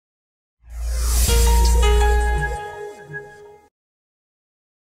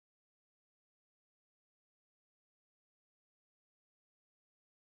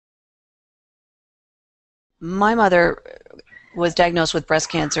My mother was diagnosed with breast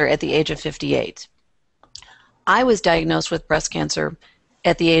cancer at the age of 58. I was diagnosed with breast cancer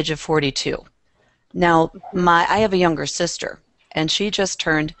at the age of 42. Now, I have a younger sister, and she just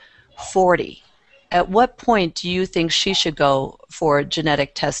turned 40. At what point do you think she should go for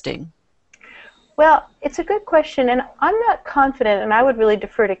genetic testing? Well, it's a good question, and I'm not confident, and I would really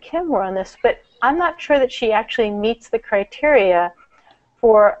defer to Kim more on this, but I'm not sure that she actually meets the criteria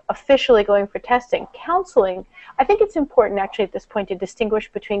for officially going for testing. Counseling, I think it's important actually at this point to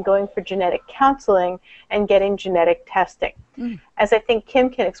distinguish between going for genetic counseling and getting genetic testing. As I think Kim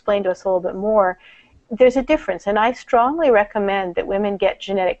can explain to us a little bit more, there's a difference, and I strongly recommend that women get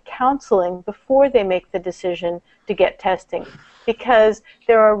genetic counseling before they make the decision to get testing, because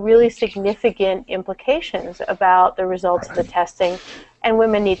there are really significant implications about the results of the testing, and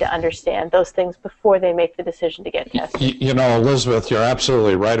women need to understand those things before they make the decision to get tested. You know, Elizabeth, you're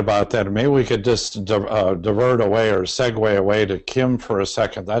absolutely right about that. And maybe we could just divert away or segue away to Kim for a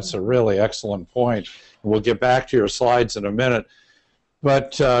second. That's a really excellent point. We'll get back to your slides in a minute.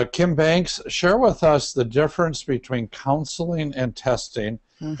 But Kim Banks, share with us the difference between counseling and testing,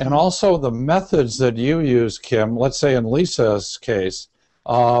 and also the methods that you use, Kim, let's say in Lisa's case,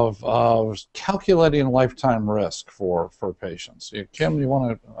 of calculating lifetime risk for patients. Kim, you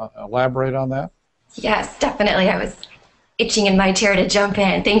want to elaborate on that? Yes, definitely. I was itching in my chair to jump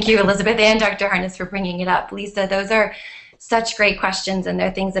in. Thank you, Elizabeth and Dr. Harness, for bringing it up. Lisa, those are such great questions, and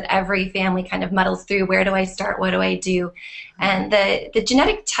they're things that every family kind of muddles through. Where do I start? What do I do? And the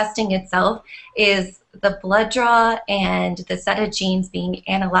genetic testing itself is the blood draw and the set of genes being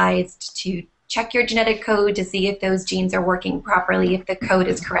analyzed to check your genetic code to see if those genes are working properly, if the code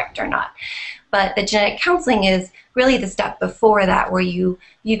is correct or not. But the genetic counseling is really the step before that, where you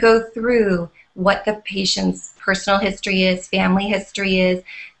go through what the patient's personal history is, family history is,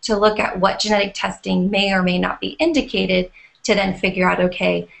 to look at what genetic testing may or may not be indicated, to then figure out,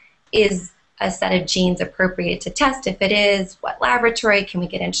 okay, is a set of genes appropriate to test? If it is, what laboratory? Can we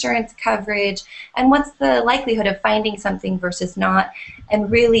get insurance coverage? And what's the likelihood of finding something versus not?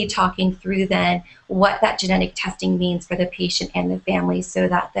 And really talking through then what that genetic testing means for the patient and the family, so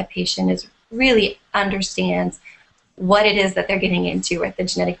that the patient really understands what it is that they're getting into with the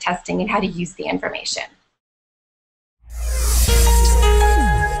genetic testing and how to use the information.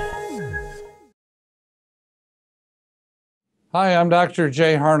 Hi, I'm Dr.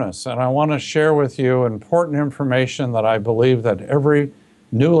 Jay Harness, and I want to share with you important information that I believe that every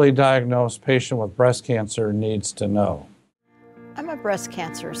newly diagnosed patient with breast cancer needs to know. I'm a breast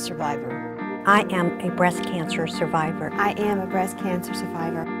cancer survivor. I am a breast cancer survivor. I am a breast cancer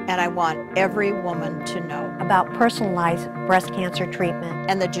survivor. And I want every woman to know about personalized breast cancer treatment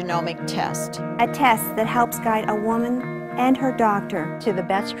and the genomic test. A test that helps guide a woman and her doctor to the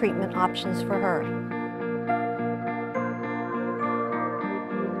best treatment options for her.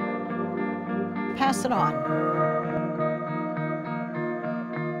 Pass it on.